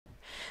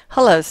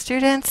Hello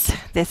students,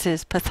 this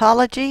is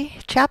Pathology,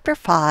 Chapter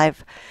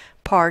 5,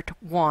 Part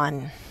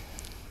 1,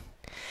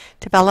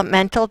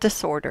 Developmental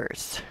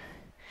Disorders.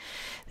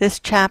 This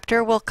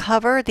chapter will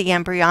cover the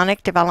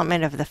embryonic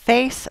development of the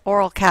face,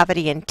 oral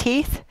cavity and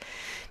teeth,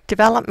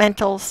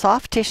 developmental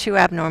soft tissue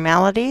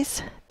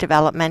abnormalities,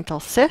 developmental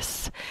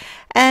cysts,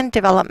 and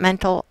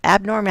developmental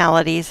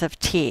abnormalities of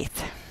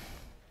teeth.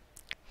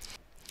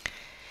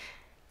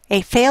 A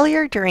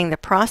failure during the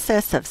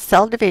process of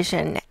cell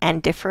division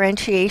and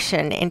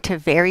differentiation into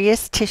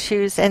various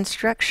tissues and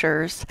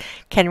structures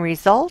can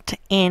result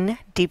in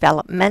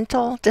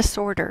developmental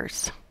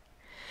disorders.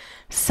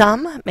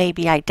 Some may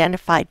be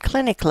identified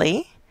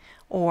clinically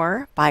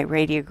or by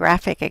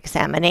radiographic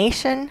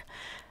examination,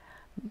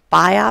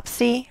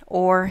 biopsy,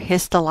 or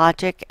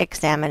histologic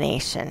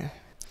examination.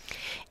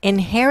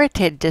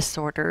 Inherited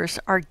disorders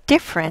are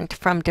different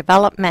from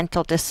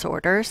developmental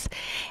disorders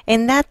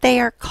in that they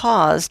are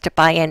caused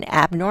by an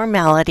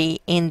abnormality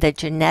in the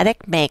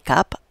genetic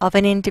makeup of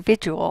an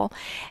individual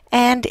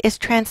and is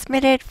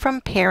transmitted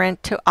from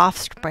parent to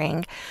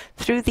offspring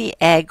through the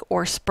egg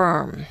or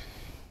sperm.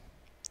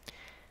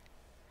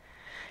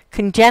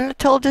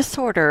 Congenital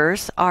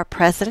disorders are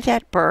present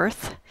at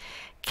birth,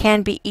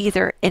 can be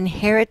either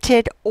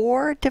inherited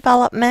or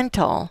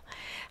developmental.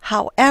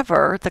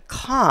 However, the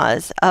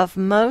cause of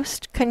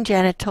most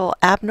congenital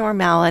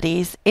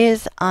abnormalities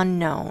is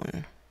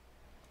unknown.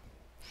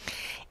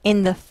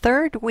 In the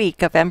third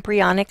week of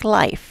embryonic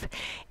life,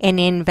 an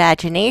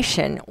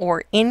invagination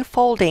or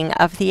infolding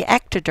of the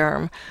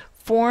ectoderm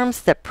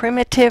forms the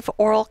primitive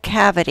oral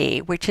cavity,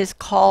 which is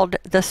called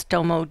the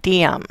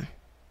stomodeum.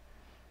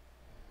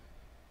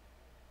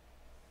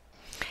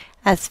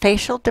 As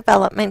facial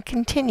development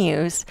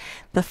continues,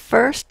 the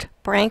first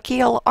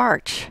branchial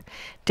arch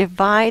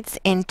divides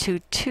into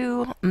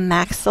two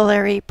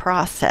maxillary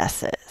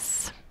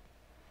processes.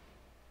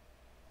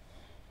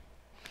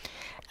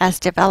 As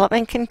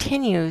development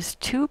continues,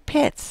 two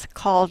pits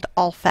called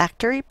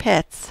olfactory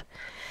pits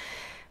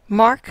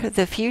mark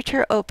the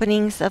future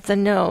openings of the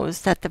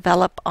nose that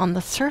develop on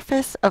the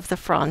surface of the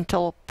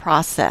frontal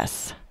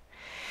process.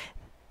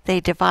 They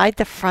divide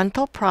the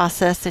frontal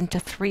process into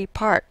three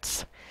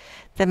parts: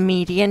 the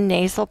median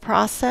nasal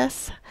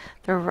process,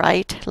 the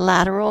right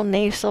lateral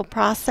nasal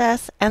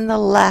process, and the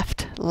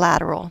left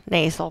lateral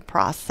nasal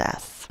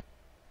process.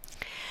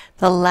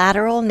 The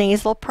lateral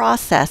nasal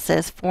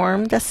processes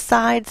form the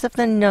sides of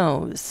the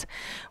nose,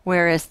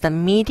 whereas the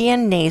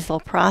median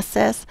nasal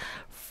process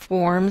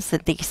forms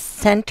the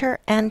center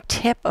and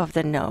tip of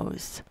the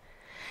nose.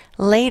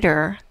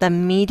 Later, the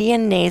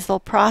median nasal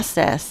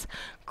process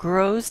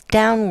grows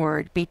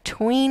downward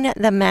between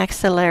the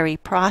maxillary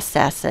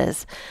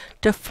processes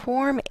to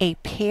form a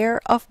pair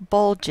of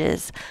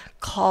bulges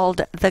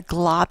called the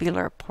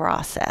globular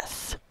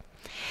process.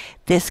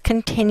 This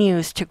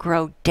continues to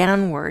grow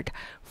downward,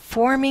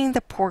 forming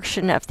the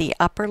portion of the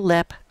upper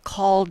lip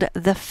called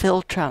the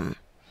philtrum.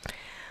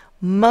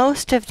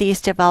 Most of these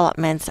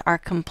developments are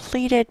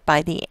completed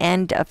by the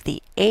end of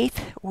the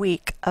 8th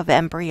week of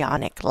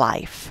embryonic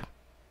life.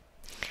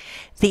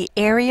 The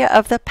area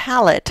of the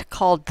palate,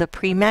 called the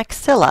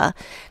premaxilla,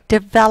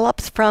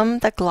 develops from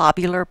the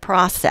globular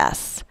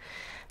process.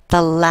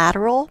 The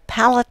lateral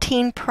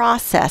palatine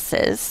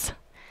processes,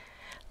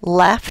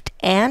 left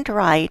and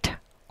right,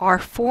 are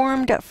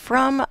formed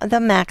from the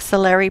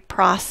maxillary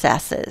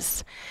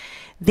processes.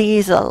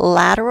 These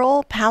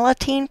lateral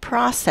palatine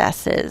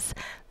processes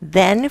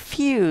then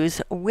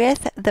fuse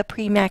with the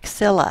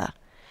premaxilla.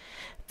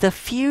 The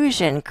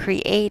fusion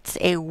creates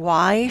a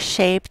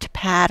Y-shaped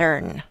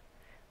pattern.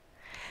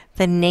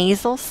 The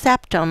nasal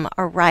septum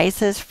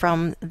arises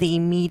from the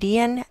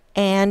median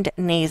and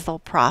nasal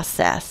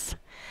process.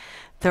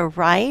 The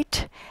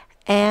right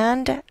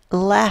and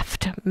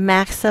left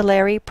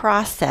maxillary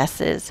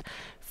processes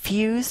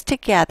fuse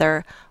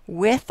together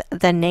with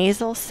the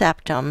nasal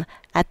septum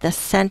at the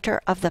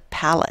center of the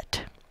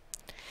palate.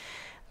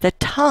 The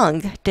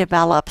tongue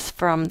develops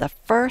from the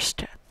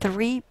first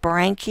three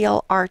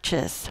branchial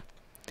arches.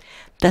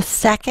 The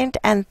second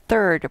and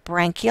third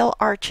branchial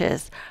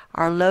arches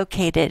are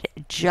located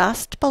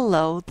just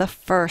below the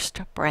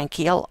first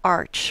branchial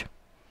arch.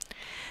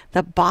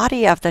 The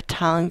body of the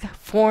tongue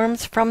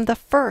forms from the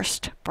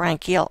first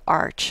branchial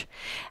arch,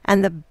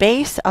 and the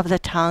base of the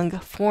tongue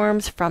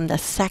forms from the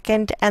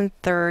second and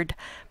third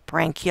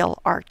branchial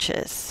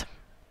arches.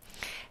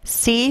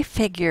 See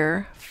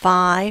Figure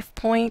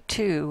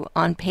 5.2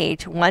 on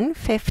page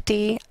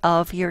 150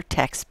 of your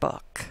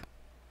textbook.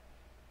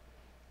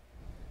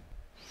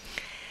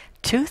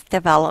 Tooth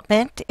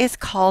development is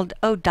called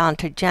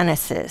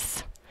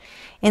odontogenesis.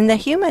 In the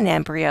human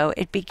embryo,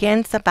 it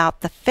begins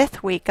about the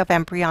 5th week of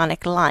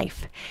embryonic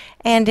life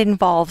and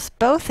involves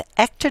both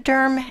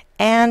ectoderm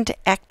and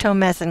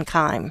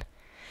ectomesenchyme.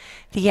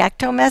 The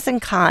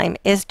ectomesenchyme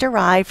is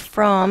derived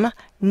from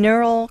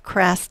neural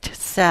crest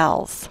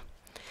cells.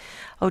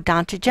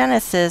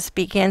 Odontogenesis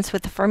begins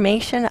with the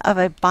formation of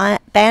a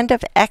band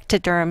of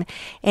ectoderm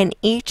in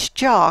each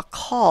jaw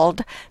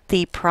called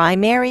the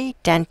primary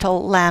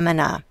dental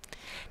lamina.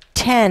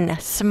 10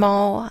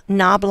 small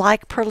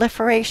knob-like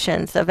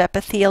proliferations of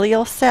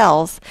epithelial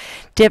cells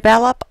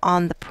develop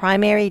on the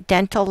primary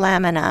dental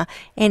lamina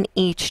in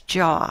each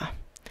jaw.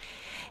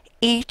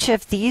 Each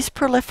of these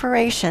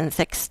proliferations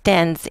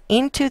extends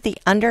into the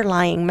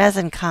underlying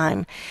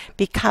mesenchyme,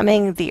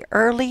 becoming the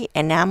early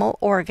enamel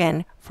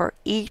organ for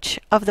each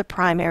of the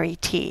primary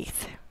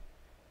teeth.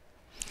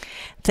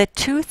 The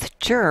tooth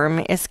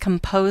germ is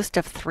composed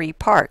of 3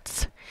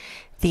 parts: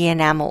 the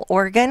enamel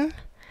organ,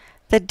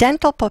 the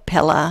dental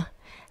papilla,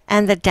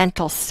 and the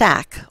dental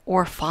sac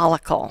or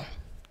follicle.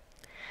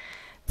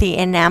 The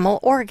enamel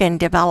organ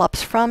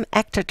develops from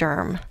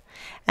ectoderm,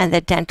 and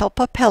the dental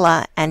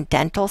papilla and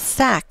dental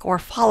sac or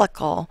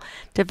follicle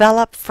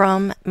develop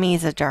from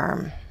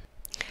mesoderm.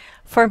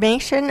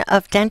 Formation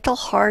of dental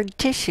hard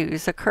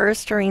tissues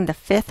occurs during the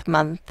 5th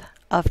month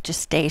of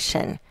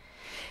gestation.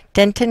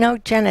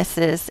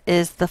 Dentinogenesis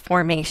is the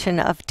formation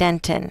of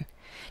dentin.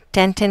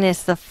 Dentin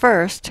is the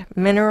first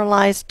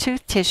mineralized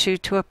tooth tissue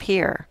to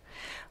appear.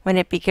 When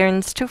it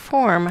begins to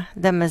form,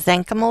 the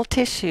mesenchymal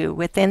tissue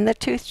within the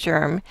tooth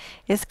germ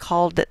is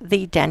called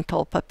the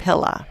dental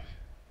papilla.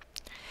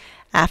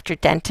 After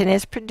dentin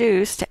is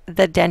produced,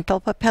 the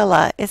dental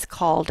papilla is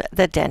called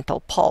the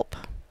dental pulp.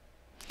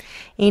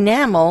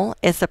 Enamel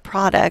is a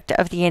product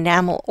of the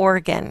enamel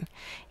organ.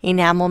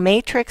 Enamel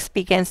matrix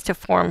begins to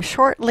form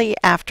shortly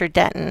after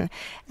dentin,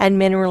 and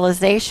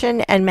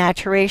mineralization and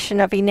maturation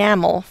of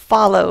enamel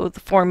follow the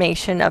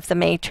formation of the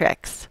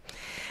matrix.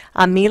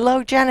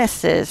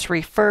 Amelogenesis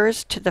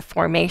refers to the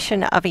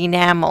formation of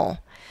enamel.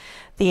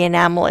 The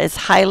enamel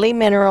is highly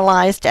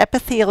mineralized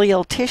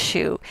epithelial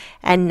tissue,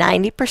 and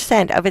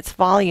 90% of its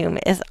volume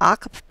is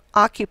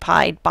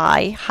occupied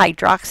by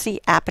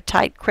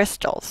hydroxyapatite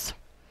crystals.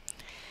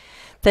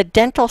 The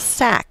dental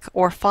sac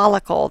or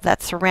follicle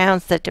that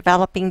surrounds the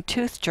developing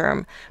tooth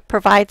germ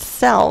provides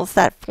cells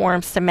that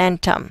form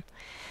cementum,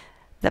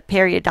 the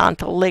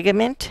periodontal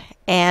ligament,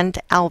 and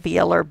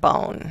alveolar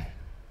bone.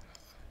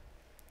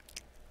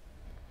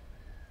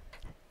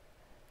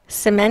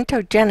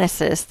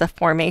 Cementogenesis, the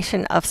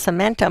formation of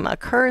cementum,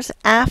 occurs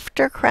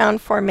after crown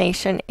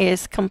formation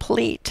is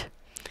complete.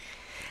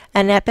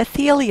 An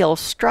epithelial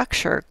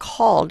structure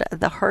called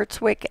the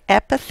Hertzwig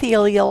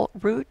epithelial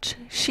root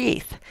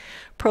sheath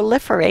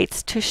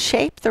proliferates to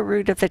shape the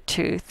root of the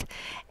tooth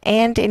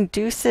and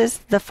induces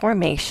the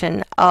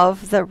formation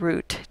of the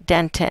root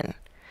dentin.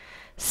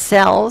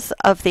 Cells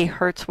of the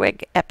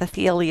Hertzwig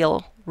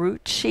epithelial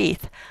root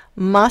sheath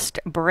must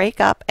break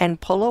up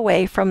and pull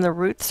away from the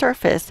root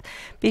surface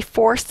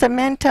before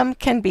cementum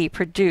can be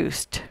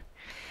produced.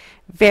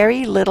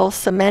 Very little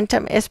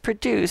cementum is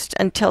produced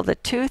until the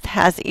tooth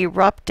has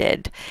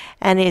erupted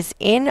and is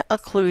in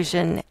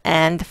occlusion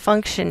and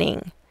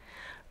functioning.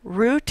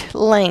 Root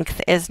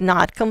length is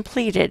not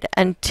completed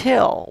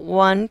until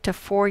 1 to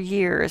 4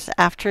 years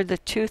after the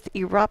tooth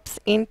erupts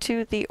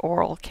into the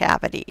oral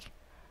cavity.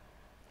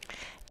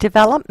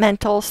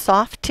 Developmental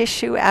soft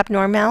tissue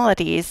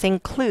abnormalities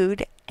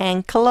include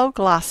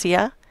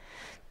Ankyloglossia,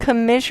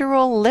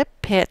 Commissural Lip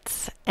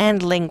Pits,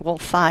 and Lingual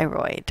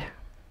Thyroid.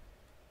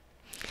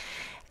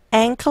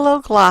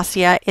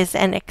 Ankyloglossia is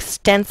an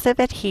extensive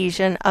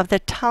adhesion of the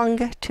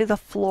tongue to the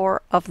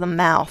floor of the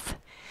mouth.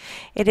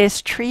 It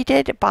is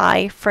treated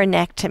by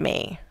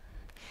frenectomy.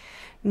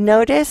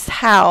 Notice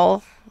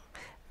how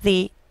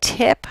the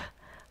tip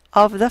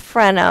of the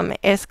frenum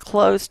is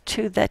close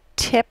to the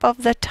tip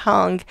of the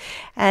tongue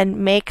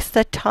and makes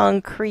the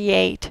tongue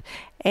create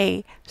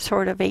a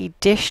sort of a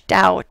dished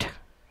out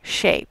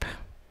shape.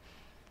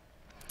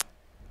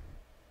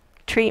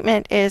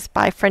 Treatment is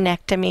by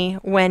frenectomy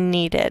when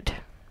needed.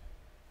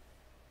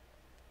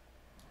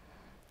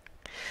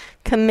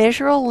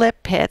 Commissural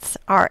lip pits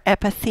are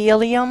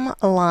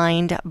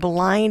epithelium-lined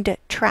blind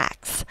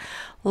tracts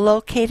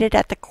located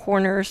at the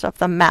corners of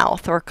the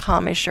mouth or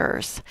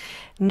commissures.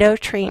 No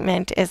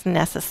treatment is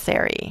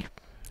necessary.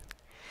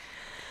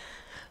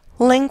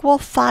 Lingual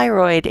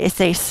thyroid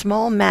is a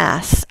small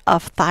mass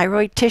of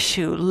thyroid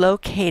tissue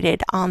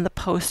located on the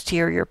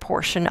posterior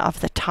portion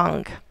of the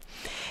tongue.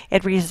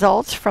 It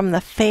results from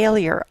the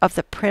failure of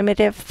the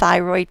primitive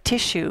thyroid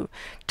tissue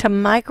to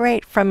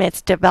migrate from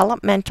its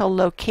developmental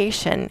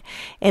location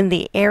in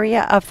the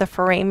area of the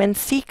foramen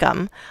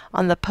cecum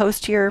on the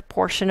posterior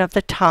portion of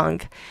the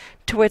tongue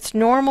to its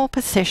normal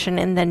position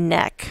in the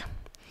neck.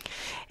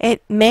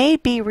 It may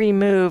be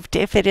removed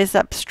if it is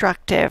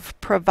obstructive,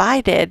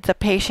 provided the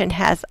patient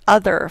has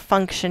other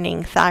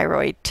functioning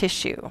thyroid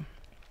tissue.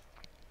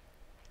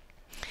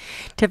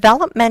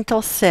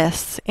 Developmental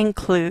cysts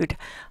include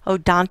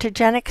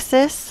odontogenic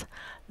cysts,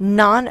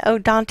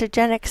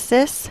 non-odontogenic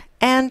cysts,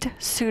 and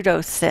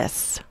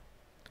pseudocysts.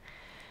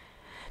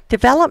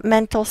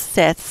 Developmental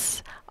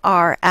cysts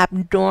are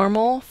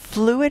abnormal,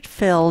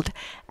 fluid-filled,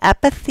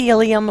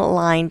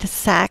 epithelium-lined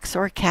sacs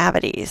or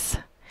cavities.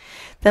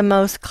 The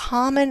most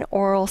common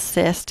oral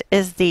cyst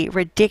is the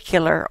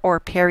radicular or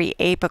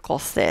periapical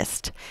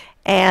cyst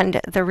and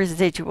the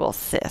residual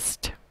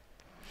cyst.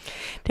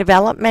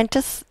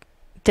 Developmental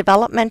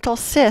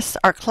cysts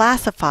are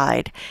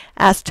classified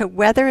as to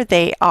whether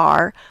they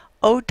are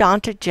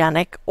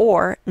odontogenic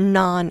or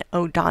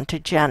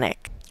non-odontogenic.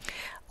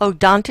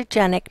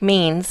 Odontogenic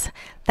means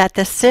that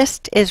the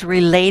cyst is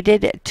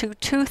related to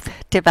tooth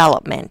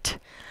development.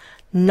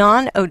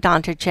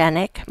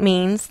 Non-odontogenic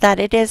means that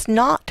it is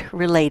not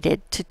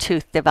related to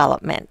tooth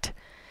development.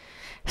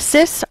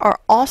 Cysts are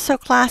also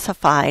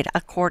classified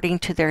according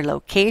to their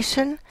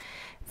location,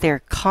 their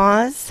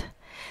cause,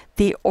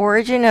 the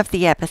origin of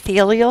the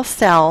epithelial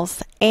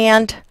cells,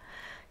 and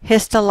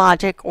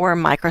histologic or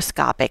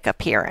microscopic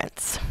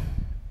appearance.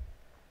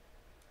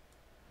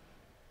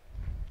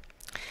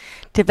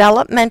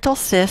 Developmental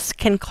cysts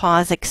can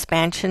cause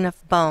expansion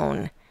of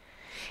bone.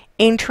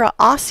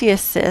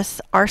 Intraosseous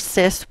cysts are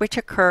cysts which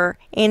occur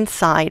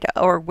inside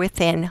or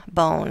within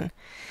bone.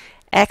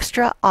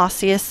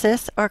 Extraosseous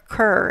cysts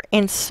occur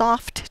in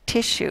soft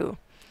tissue.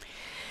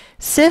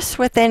 Cysts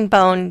within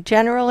bone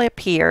generally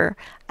appear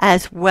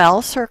as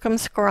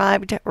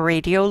well-circumscribed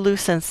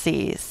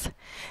radiolucencies.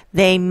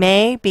 They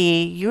may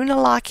be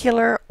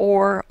unilocular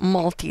or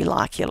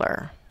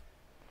multilocular.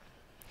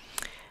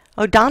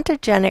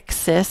 Odontogenic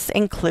cysts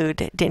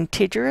include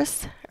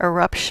Dentigerous,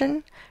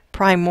 Eruption,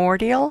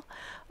 Primordial,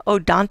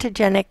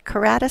 Odontogenic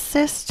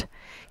Cysts,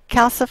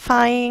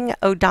 calcifying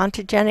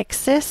odontogenic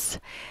cysts,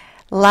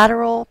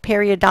 lateral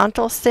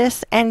periodontal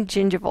cysts, and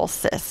gingival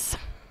cysts.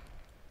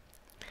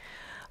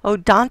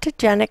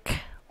 Odontogenic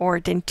or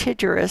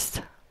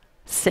dentigerous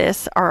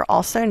cysts are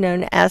also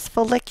known as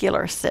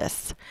follicular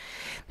cysts.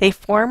 They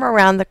form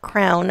around the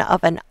crown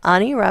of an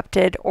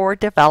unerupted or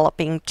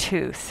developing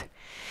tooth.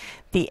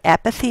 The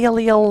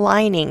epithelial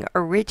lining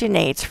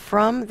originates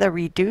from the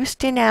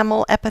reduced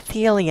enamel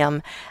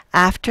epithelium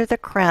after the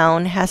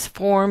crown has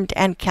formed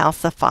and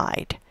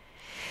calcified.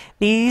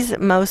 These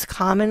most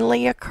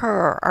commonly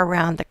occur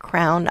around the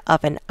crown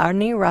of an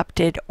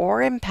unerupted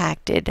or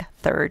impacted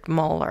third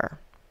molar.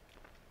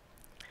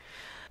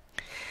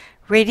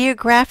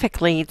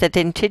 Radiographically, the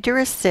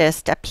dentigerous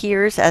cyst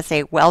appears as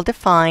a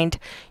well-defined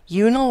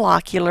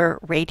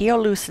unilocular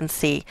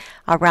radiolucency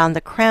around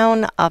the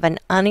crown of an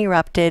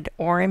unerupted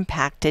or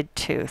impacted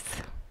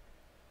tooth.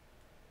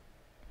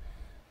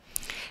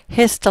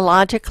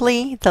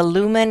 Histologically, the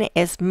lumen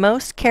is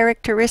most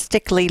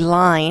characteristically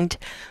lined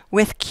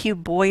with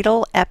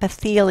cuboidal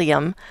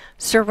epithelium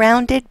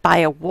surrounded by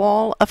a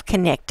wall of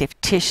connective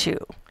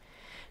tissue.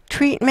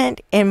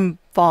 Treatment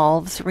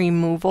involves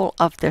removal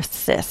of the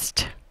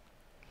cyst.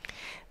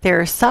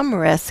 There is some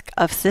risk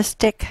of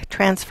cystic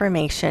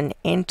transformation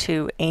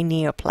into a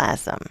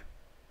neoplasm.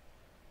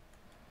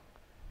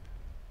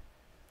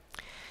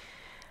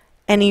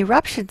 An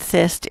eruption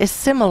cyst is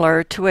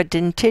similar to a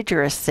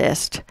dentigerous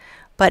cyst,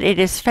 but it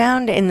is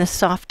found in the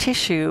soft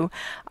tissue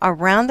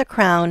around the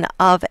crown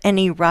of an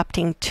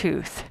erupting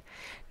tooth.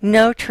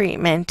 No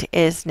treatment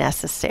is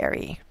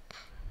necessary.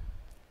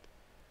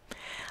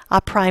 A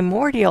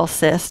primordial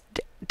cyst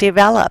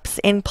develops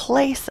in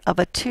place of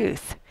a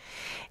tooth.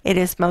 It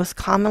is most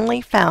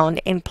commonly found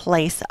in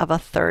place of a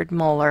third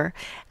molar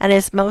and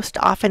is most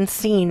often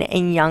seen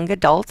in young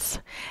adults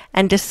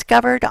and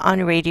discovered on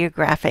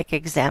radiographic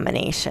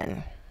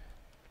examination.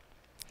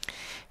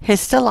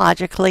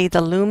 Histologically,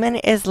 the lumen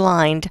is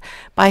lined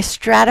by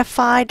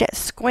stratified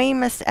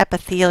squamous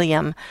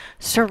epithelium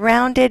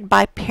surrounded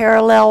by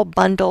parallel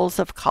bundles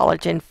of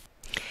collagen.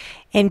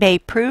 It may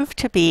prove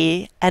to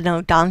be an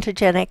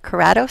odontogenic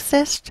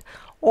keratocyst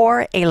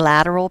or a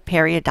lateral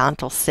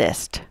periodontal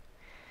cyst.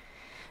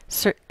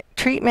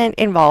 Treatment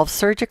involves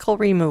surgical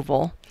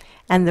removal,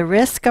 and the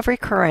risk of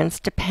recurrence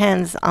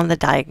depends on the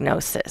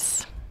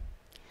diagnosis.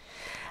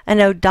 An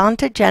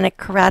odontogenic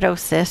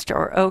keratocyst,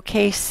 or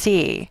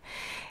OKC,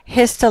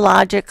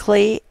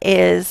 histologically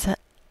is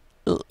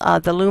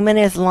the lumen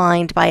is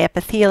lined by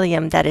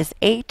epithelium that is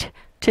 8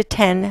 to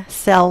 10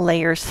 cell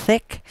layers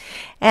thick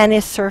and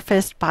is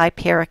surfaced by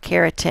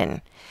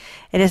perikeratin.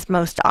 It is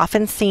most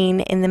often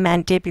seen in the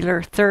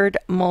mandibular third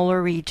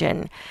molar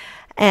region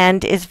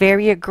and is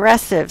very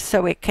aggressive,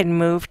 so it can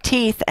move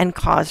teeth and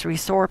cause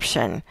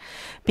resorption.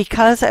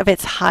 Because of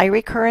its high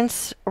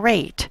recurrence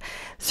rate,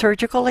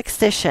 surgical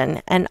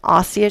excision and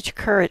osseous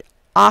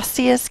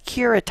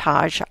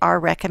curettage are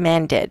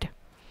recommended.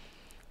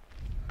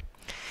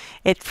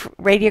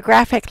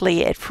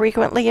 Radiographically, it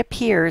frequently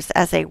appears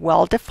as a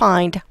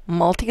well-defined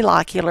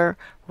multilocular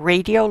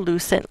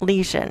radiolucent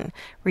lesion.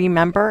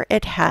 Remember,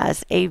 it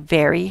has a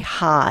very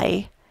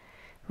high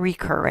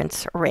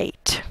recurrence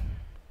rate.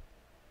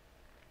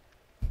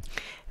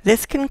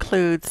 This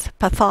concludes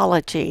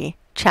Pathology,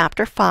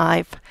 Chapter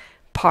 5,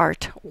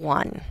 Part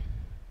 1.